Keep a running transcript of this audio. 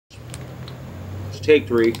It's take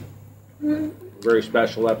three. Very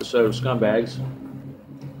special episode of Scumbags.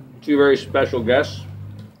 Two very special guests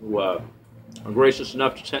who are gracious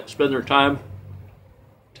enough to spend their time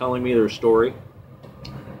telling me their story,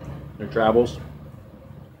 their travels.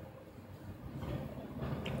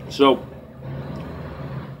 So,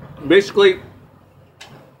 basically,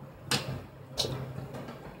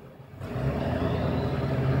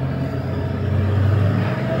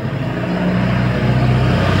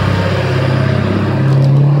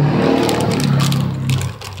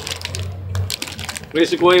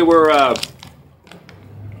 we're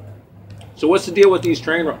so what's the deal with these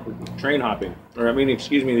train hopping, or I mean,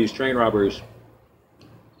 excuse me, these train robberies?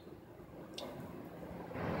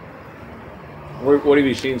 What have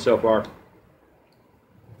you seen so far?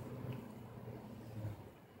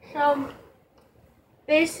 So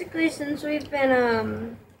basically, since we've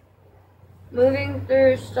been moving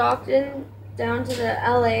through Stockton down to the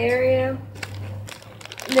LA area,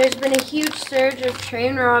 there's been a huge surge of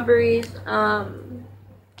train robberies,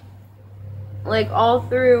 like all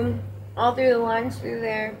through the lines through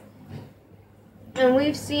there. And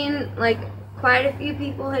we've seen like quite a few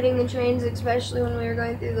people hitting the trains, especially when we were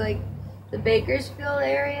going through like the Bakersfield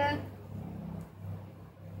area.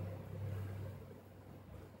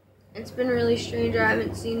 It's been really strange. I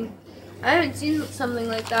haven't seen something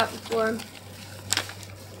like that before.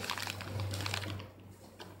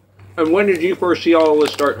 And when did you first see all of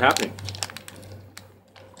this start happening?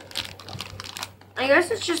 I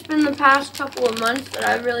guess it's just been the past couple of months that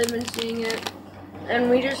I've really been seeing it.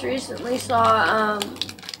 And we just recently saw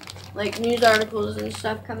like news articles and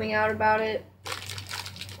stuff coming out about it.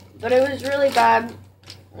 But it was really bad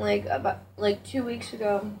like 2 weeks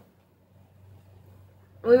ago.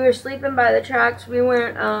 We were sleeping by the tracks. We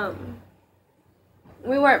weren't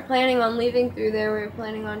planning on leaving through there. We were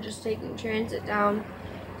planning on just taking transit down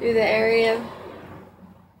through the area.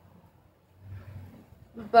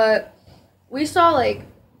 But we saw like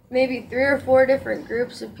maybe 3 or 4 different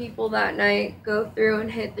groups of people that night go through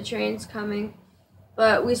and hit the trains coming.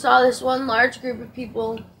 But we saw this one large group of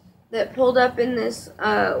people that pulled up in this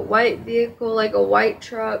white vehicle, like a white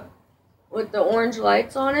truck with the orange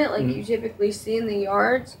lights on it, like you typically see in the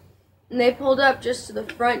yards. And they pulled up just to the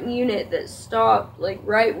front unit that stopped, like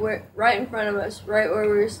right in front of us, right where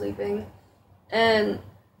we were sleeping. And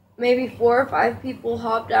maybe 4 or 5 people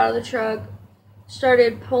hopped out of the truck,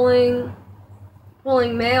 started pulling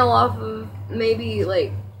mail off of maybe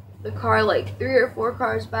like the car, like 3 or 4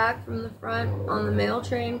 cars back from the front on the mail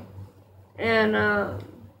train, and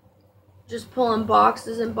just pulling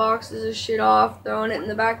boxes and boxes of shit off, throwing it in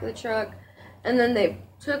the back of the truck. And then they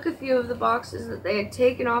took a few of the boxes that they had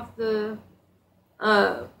taken off the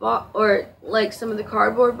or like some of the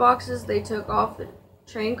cardboard boxes they took off the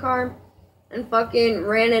train car and fucking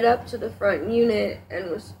ran it up to the front unit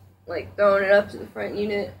and was like throwing it up to the front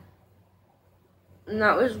unit. And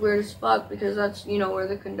that was weird as fuck, because that's, you know, where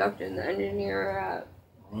the conductor and the engineer are at.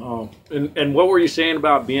 Oh, and what were you saying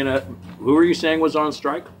about who were you saying was on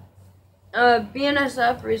strike?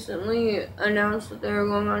 BNSF recently announced that they were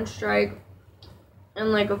going on strike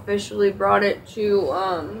and like officially brought it to,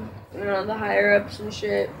 you know, the higher ups and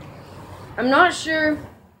shit. I'm not sure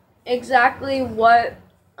exactly what,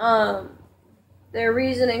 their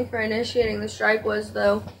reasoning for initiating the strike was,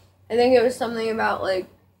 though. I think it was something about like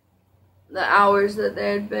the hours that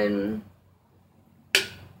they had been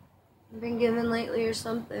given lately or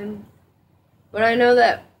something. But I know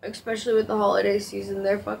that, especially with the holiday season,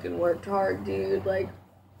 they're fucking worked hard, dude. Like,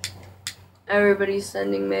 everybody's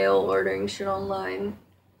sending mail, ordering shit online,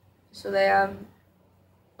 so they have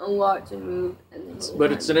a lot to move.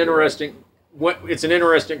 But it's an interesting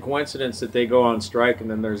coincidence that they go on strike and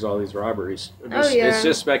then there's all these robberies. It's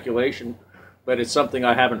just speculation. But it's something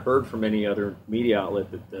I haven't heard from any other media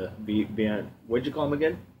outlet that the what'd you call them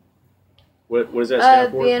again? What does that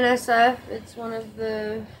stand for? BNSF. It's one of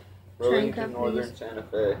the train companies. Northern Santa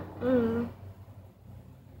Fe. Mm-hmm.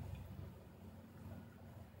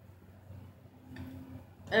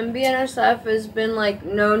 And BNSF has been like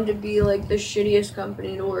known to be like the shittiest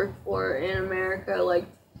company to work for in America. Like,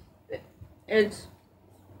 it's.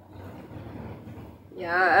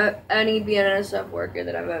 Yeah, any BNSF worker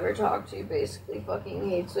that I've ever talked to basically fucking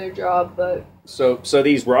hates their job, but... So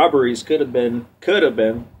these robberies could have been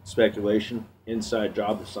speculation, inside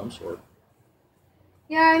job of some sort.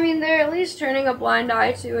 Yeah, I mean, they're at least turning a blind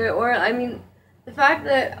eye to it, or, I mean, the fact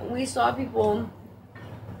that we saw people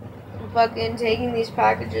fucking taking these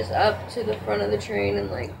packages up to the front of the train and,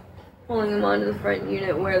 like, pulling them onto the front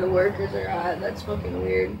unit where the workers are at, that's fucking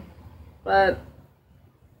weird. But...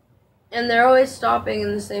 And they're always stopping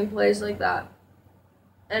in the same place like that.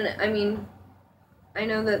 And, I mean, I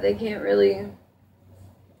know that they can't really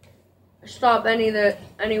stop anywhere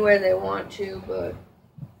they want to, but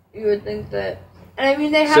you would think that. And I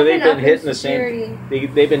mean, they have they've been hitting the security.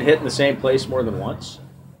 same. They've been hitting the same place more than once.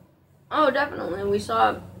 Oh, definitely. We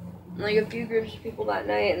saw like a few groups of people that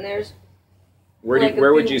night, and there's.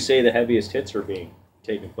 Where would you say the heaviest hits are being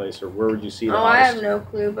taking place, or where would you see the I hottest? have no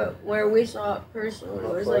clue, but where we saw it personally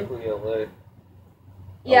was like. LA.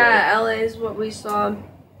 Yeah, LA is what we saw.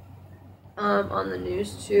 On the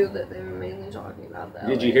news too, that they were mainly talking about that.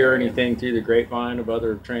 Did you hear anything through the grapevine of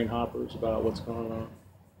other train hoppers about what's going on?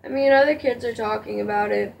 I mean, other kids are talking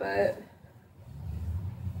about it, but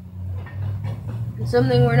it's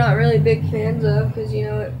something we're not really big fans of because, you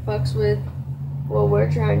know, it fucks with what we're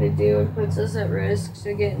trying to do and puts us at risk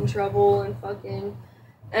to get in trouble and fucking.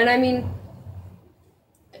 And I mean,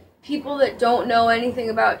 people that don't know anything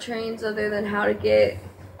about trains other than how to get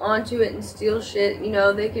onto it and steal shit, you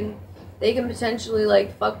know, they can potentially,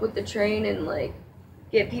 like, fuck with the train and, like,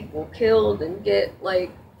 get people killed and get,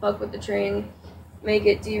 like, fuck with the train, make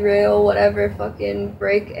it derail, whatever, fucking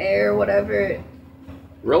break air, whatever.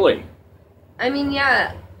 Really? I mean,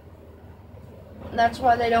 yeah. That's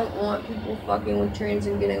why they don't want people fucking with trains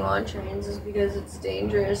and getting on trains, is because it's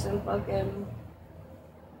dangerous and fucking...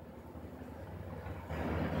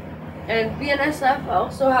 And BNSF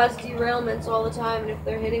also has derailments all the time, and if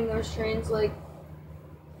they're hitting those trains, like,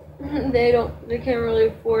 they can't really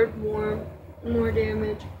afford more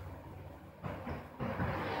damage.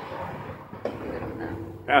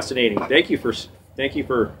 Fascinating. Thank you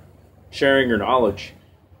for sharing your knowledge.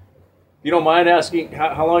 If you don't mind asking,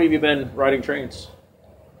 how long have you been riding trains?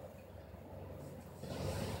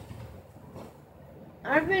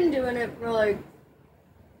 I've been doing it for like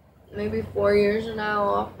maybe 4 years now,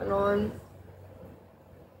 off and on.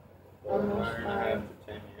 Almost 5. 9.5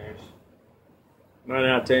 to 10 years.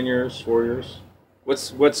 9.5, 10 years, 4 years.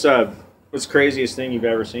 What's craziest thing you've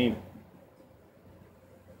ever seen?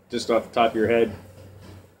 Just off the top of your head.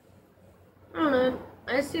 I don't know.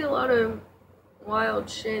 I see a lot of wild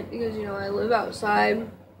shit because, you know, I live outside.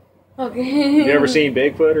 Okay. You ever seen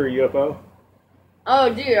Bigfoot or UFO?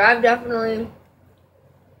 Oh, dude, I've definitely.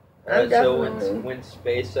 So when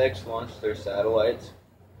SpaceX launched their satellites,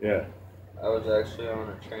 Yeah. I was actually on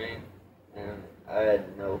a train, and I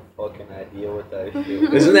had no fucking idea what that shit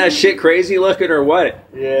was. Isn't that shit crazy looking or what?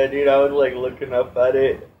 Yeah, dude, I was like looking up at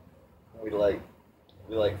it. We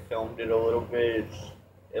filmed it a little bit.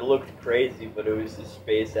 It looked crazy, but it was the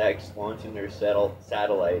SpaceX launching their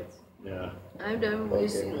satellites. Yeah. I've definitely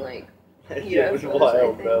seen like That shit was UFOs, wild,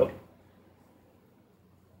 I think. though.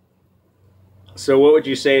 So what would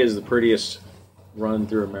you say is the prettiest run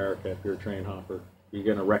through America if you're a train hopper? You're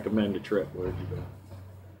going to recommend a trip. Where would you go?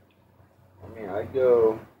 I mean, I'd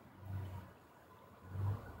go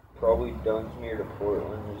probably Dunsmuir to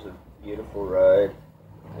Portland is a beautiful ride.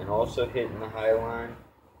 And also hitting the High Line.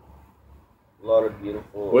 A lot of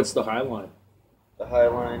beautiful... What's the High Line? The High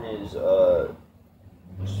Line is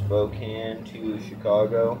Spokane to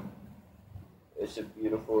Chicago. It's a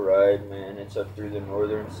beautiful ride, man. It's up through the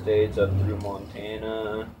northern states, up through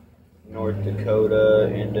Montana, North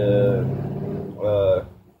Dakota, into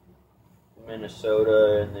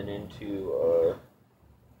Minnesota, and then into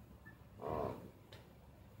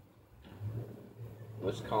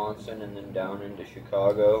Wisconsin, and then down into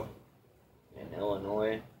Chicago and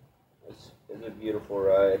Illinois. It's a beautiful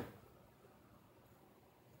ride.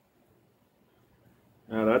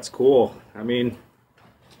 Oh, that's cool. I mean,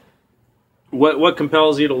 what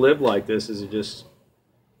compels you to live like this? Is it just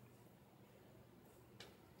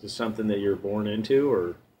something that you're born into,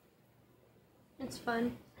 or? It's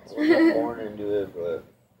fun. I wasn't born into it, but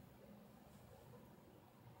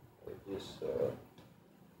it just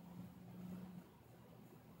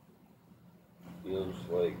feels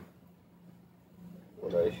like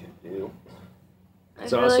what I should do. I It's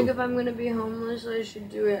feel awesome. like if I'm gonna be homeless, I should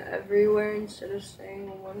do it everywhere instead of staying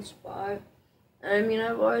in one spot. And I mean,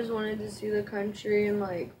 I've always wanted to see the country and,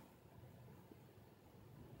 like,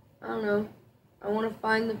 I don't know. I want to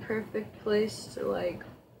find the perfect place to, like,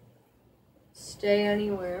 stay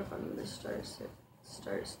anywhere if I'm gonna start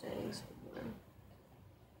staying somewhere.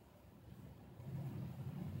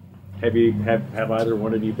 Have either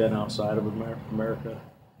one of you been outside of America?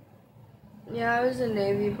 Yeah, I was a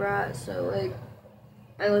Navy brat, so, like,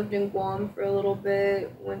 I lived in Guam for a little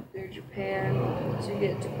bit, went through Japan to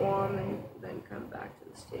get to Guam, and then come back to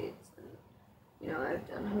the States. And, you know, I've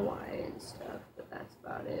done Hawaii and stuff, but that's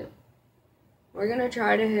about it. We're gonna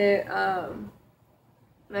try to hit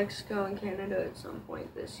Mexico and Canada at some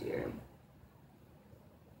point this year.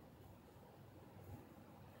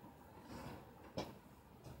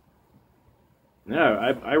 No,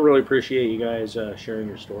 I really appreciate you guys sharing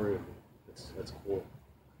your story. That's cool.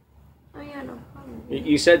 Oh yeah, no problem.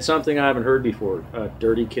 You said something I haven't heard before.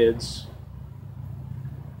 Dirty kids.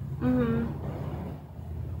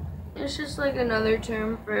 It's just like another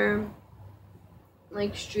term for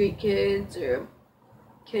like street kids or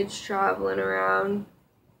kids traveling around.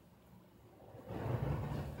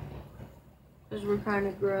 Because we're kind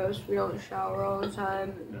of gross. We don't shower all the time.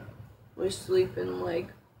 And we sleep in like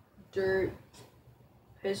dirt.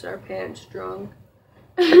 Piss our pants drunk.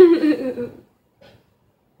 You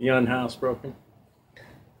unhousebroken?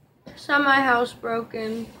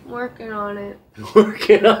 Semi-housebroken. Working on it.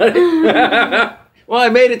 Working on it. Well, I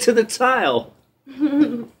made it to the tile.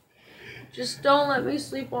 Just don't let me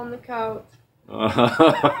sleep on the couch.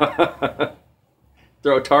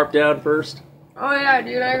 Throw a tarp down first. Oh yeah,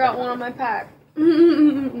 dude, I got one on my pack.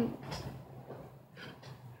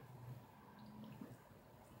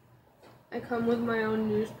 I come with my own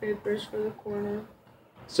newspapers for the corner.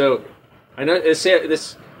 So, I know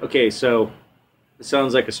this. Okay, so it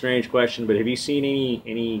sounds like a strange question, but have you seen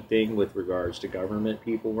anything with regards to government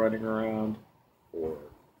people running around, or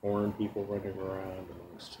foreign people running around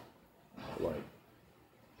amongst, like?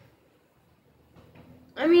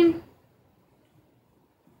 I mean,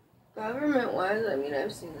 government-wise,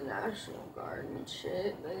 I've seen the National Guard and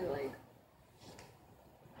shit. They like.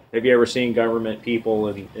 Have you ever seen government people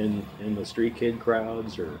in the street kid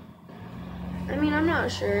crowds, or? I'm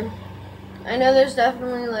not sure. I know there's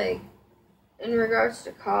definitely like, in regards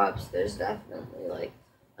to cops, there's definitely like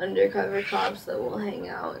undercover cops that will hang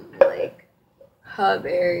out in like hub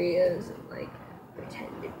areas and like pretend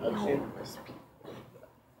to be homeless people.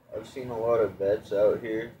 I've seen a lot of vets out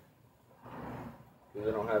here because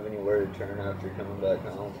they don't have anywhere to turn after coming back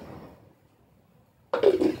home.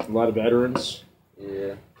 A lot of veterans.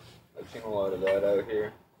 Yeah, I've seen a lot of that out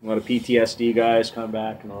here. A lot of PTSD guys come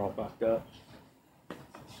back and they're all fucked up.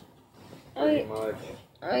 Pretty much.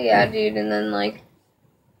 Oh yeah, dude, and then like,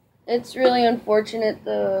 it's really unfortunate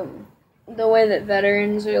the way that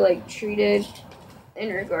veterans are like treated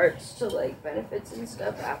in regards to like benefits and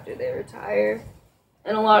stuff after they retire,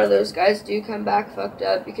 and a lot of those guys do come back fucked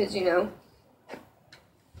up because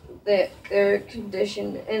they're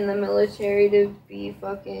conditioned in the military to be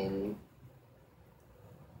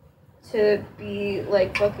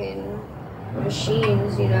like fucking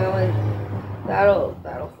machines, and that'll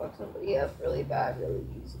fuck somebody up really bad, really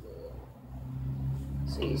easily.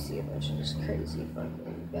 So you see a bunch of just crazy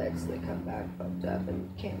fucking vets that come back fucked up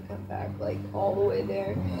and can't come back like all the way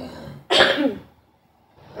there. I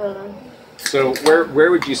don't know. So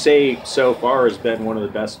where would you say so far has been one of the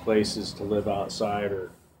best places to live outside,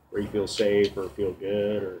 or where you feel safe or feel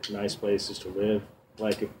good, or nice places to live?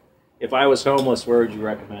 Like if I was homeless, where would you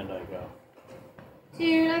recommend I go?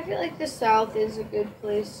 Dude, I feel like the South is a good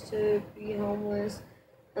place to be homeless.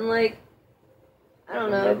 And like, I don't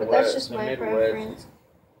know, but that's just my preference.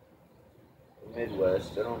 The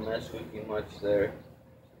Midwest, I don't mess with you much there.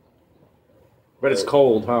 But it's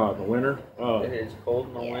cold, huh? In the winter? Oh. It is cold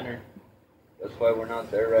in the winter. That's why we're not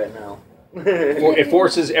there right now. It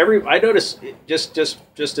forces I notice, just as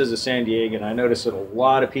a San Diegan, I notice that a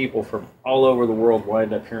lot of people from all over the world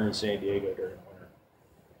wind up here in San Diego during winter.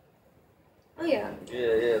 Oh yeah.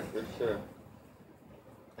 Yeah, for sure.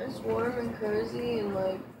 It's warm and cozy, and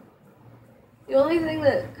like, the only thing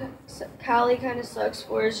that Cali kind of sucks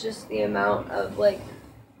for is just the amount of like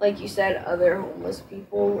you said, other homeless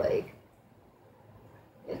people. Like,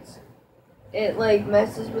 it like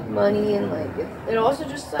messes with money, and like it also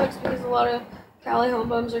just sucks because a lot of Cali home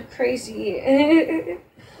bums are crazy.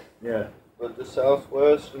 Yeah. But the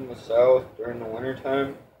Southwest and the South during the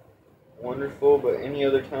wintertime, wonderful. But any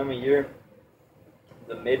other time of year,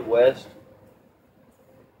 the Midwest,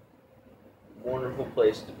 wonderful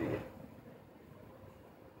place to be.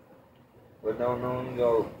 But don't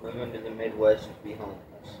go living in the Midwest to be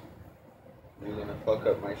homeless. You're gonna fuck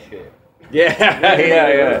up my shit.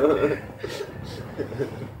 Yeah.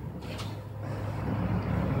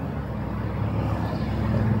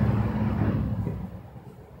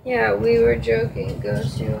 Yeah, we were joking. Go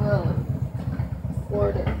to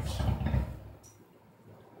Florida.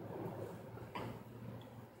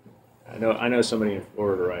 I know somebody in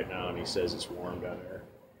Florida right now, and he says it's warm down there.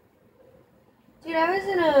 Dude, I was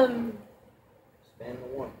in Stand the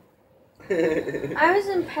warm. I was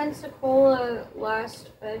in Pensacola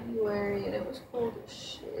last February, and it was cold as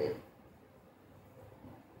shit.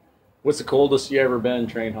 What's the coldest you ever been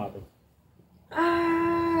train hopping?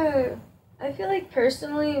 I feel like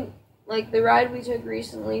personally, like the ride we took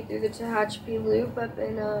recently through the Tehachapi Loop up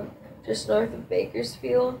in just north of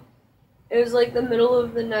Bakersfield, it was like the middle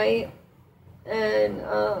of the night, and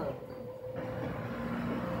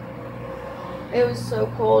it was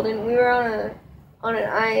so cold, and we were on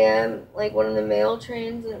an IM, like one of the mail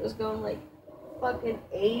trains, and it was going like fucking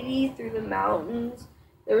 80 through the mountains.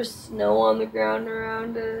 There was snow on the ground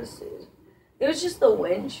around us. It was just the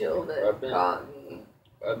wind chill that got me.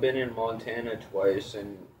 I've been in Montana twice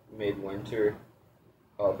and midwinter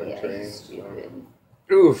hopping trains. Stupid.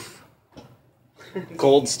 So. Oof.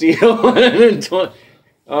 Cold steel.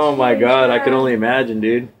 Oh my god, I can only imagine,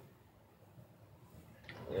 dude.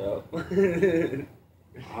 Yeah.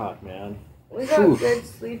 Hot, man. We got good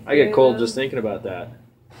sleep. I get cold just thinking about that.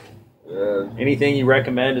 Yeah. Anything you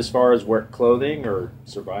recommend as far as work clothing or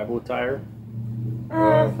survival attire?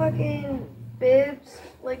 Fucking bibs,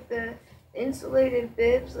 like the insulated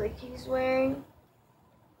bibs like he's wearing.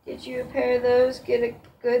 Get you a pair of those, get a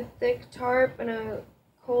good thick tarp and a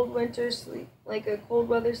cold winter like a cold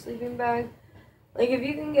weather sleeping bag. Like if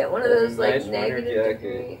you can get one of those nice like negative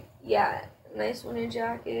degree, yeah, nice winter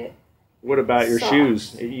jacket. What about your Socks.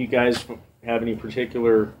 shoes? You guys have any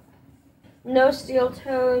particular? No steel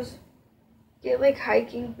toes. Get like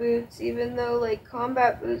hiking boots, even though like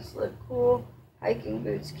combat boots look cool. Hiking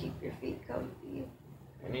boots keep your feet comfy.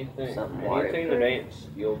 Anything Something that ain't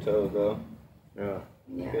steel toe though. Yeah.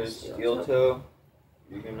 Because steel toe,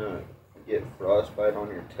 you're gonna get frostbite on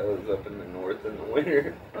your toes up in the north in the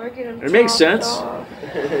winter. Or get them It makes sense. off.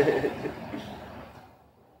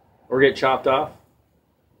 Or get chopped off?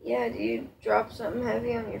 Yeah, dude. Drop something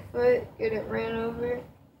heavy on your foot, get it ran over.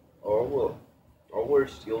 I'll wear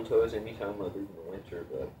steel toes anytime other than the winter,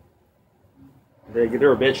 but They're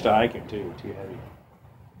a bitch to hiking too. Too heavy.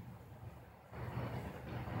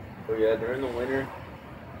 but yeah, during the winter,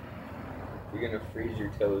 you're gonna freeze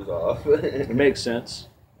your toes off. It makes sense.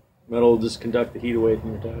 Metal will just conduct the heat away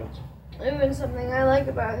from your toes. Even something I like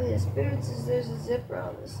about his boots is there's a zipper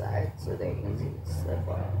on the side, so they're easy to slip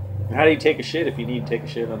off. How do you take a shit if you need to take a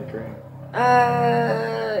shit on the train?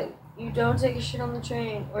 You don't take a shit on the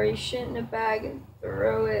train, or you shit in a bag and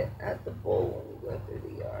throw it at the bull when you go through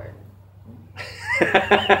the yard.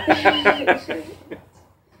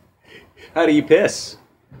 How do you piss?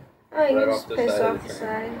 Oh, you Right just off the piss side of off the the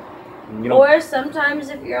train. side. You don't, Or sometimes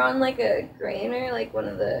if you're on like a grainer, like one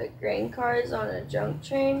of the grain cars on a junk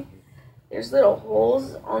train, there's little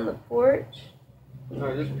holes on the porch.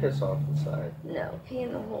 No, just piss off the side. No, pee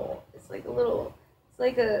in the hole. It's like a little, it's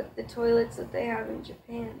like the toilets that they have in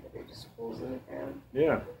Japan, but they're just holes in the ground.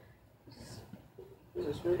 yeah.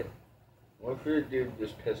 Just weird. What if your dude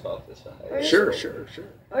just piss off the side? Or Sure.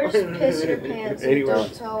 Or just piss your pants and Anyway.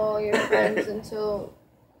 don't tell all your friends until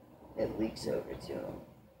it leaks over to them.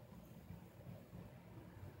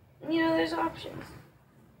 You know, there's options.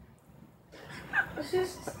 It's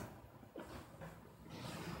just...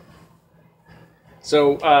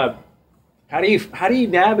 So, how do you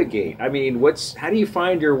navigate? I mean, how do you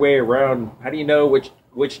find your way around? How do you know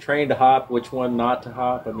which train to hop, which one not to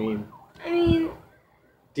hop? I mean, do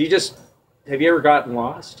you just have you ever gotten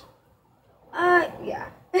lost? Yeah.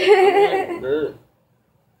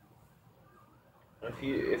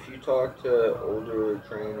 If you talk to older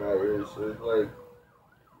train riders, it's like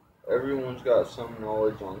everyone's got some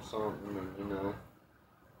knowledge on something, and you know,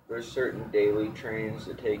 there's certain daily trains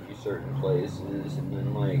that take you certain places, and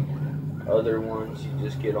then like other ones you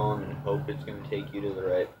just get on and hope it's gonna take you to the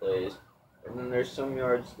right place. And then there's some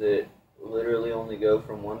yards that literally only go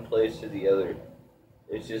from one place to the other.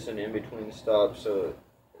 It's just an in-between stop, so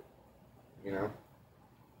you know.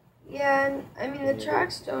 Yeah, and I mean the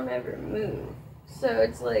tracks don't ever move, so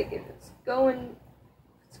it's like if it's going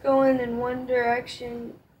in one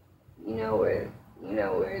direction, you know where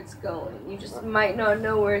it's going. You just might not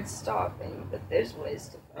know where it's stopping, but there's ways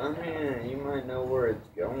to find out. mean, you might know where it's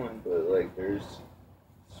going, but like there's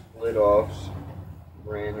split offs,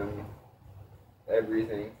 random,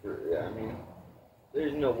 everything for. I mean,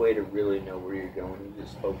 there's no way to really know where you're going. You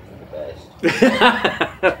just hope for the best.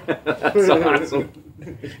 That's awesome.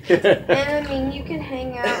 And I mean, you can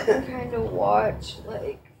hang out and kind of watch,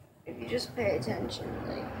 like, if you just pay attention,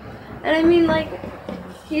 like. And I mean, like,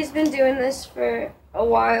 he's been doing this for a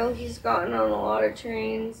while. He's gotten on a lot of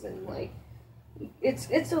trains, and like, it's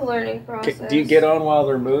a learning process. Do you get on while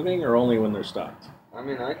they're moving, or only when they're stopped? I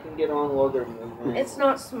mean, I can get on while they're moving. It's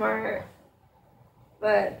not smart,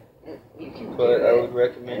 but you can do But it. I would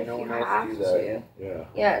recommend if no you one else have do that. to. Yeah.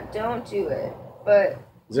 Yeah, don't do it. But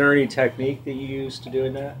Is there any technique that you use to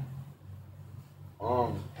doing that?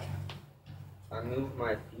 I move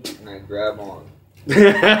my feet and I grab on.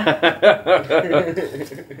 It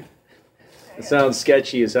sounds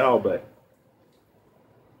sketchy as hell, but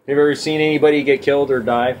have you ever seen anybody get killed or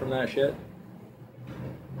die from that shit?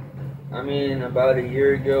 I mean, about a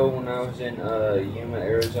year ago when I was in Yuma,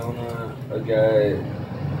 Arizona, a guy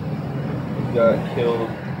got killed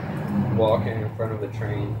walking in front of a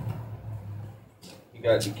train. He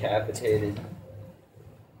got decapitated.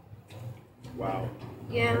 Wow.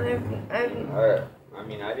 Yeah, I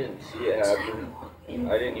mean, I didn't see it happen.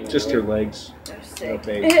 I didn't even Just know your legs. I'm sick.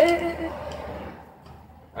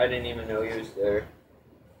 I didn't even know he was there.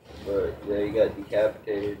 But yeah, he got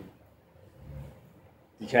decapitated.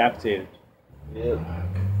 Decapitated. Yep.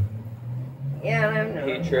 Yeah, I know.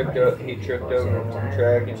 He tripped over one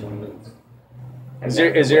track and Is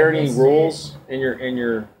there any rules in your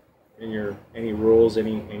any rules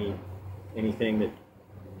anything that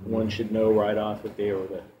one should know right off if they were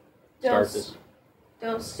to start this?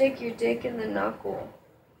 Don't stick your dick in the knuckle.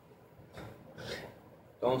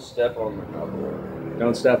 don't step on the knuckle.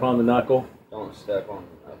 Don't step on the knuckle. Don't step on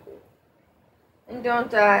the knuckle. And don't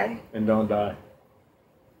die. And don't die.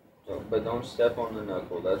 But don't step on the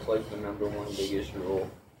knuckle. That's like the #1 biggest rule.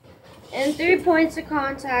 And 3 points of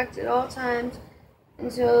contact at all times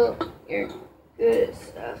until you're good at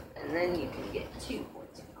stuff, and then you can get 2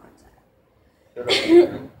 points of contact. Shut up,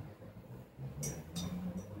 man.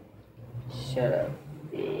 Shut up,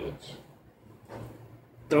 bitch.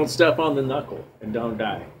 Don't step on the knuckle and don't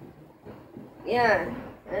die. Yeah,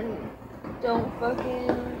 and don't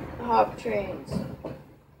fucking hop trains.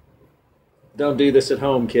 Don't do this at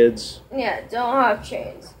home, kids. Yeah, don't hop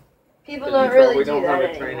trains. People You don't really probably do don't that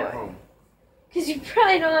have a train at anymore. home. Because you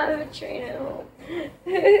probably don't have a train at home.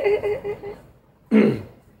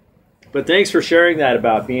 But thanks for sharing that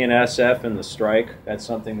about BNSF and the strike. That's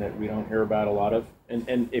something that we don't hear about a lot of.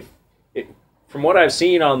 And from what I've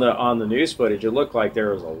seen on the news footage, it looked like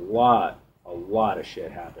there was a lot of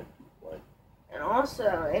shit happened. And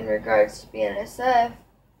also, in regards to BNSF,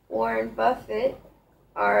 Warren Buffett,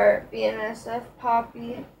 our BNSF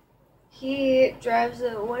poppy, he drives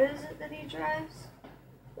a, what is it that he drives?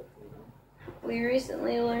 We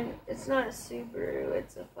recently learned it's not a Subaru,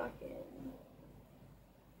 it's a fucking...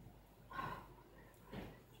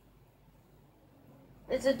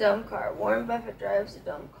 It's a dumb car. Warren Buffett drives a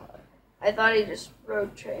dumb car. I thought he just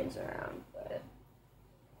rode trains around, but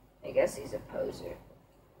I guess he's a poser.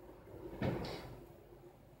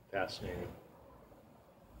 Fascinating.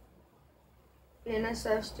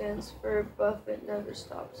 BNSF stands for Buffett Never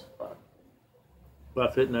Stops Fucking.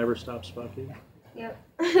 Buffett never stops fucking. Yep.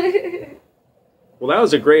 Well, that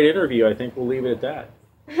was a great interview. I think we'll leave it at that.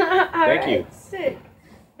 Thank you. Sick.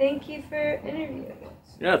 Thank you for interviewing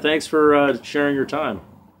us. Yeah, thanks for sharing your time.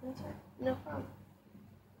 That's right. No problem.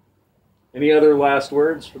 Any other last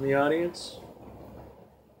words from the audience?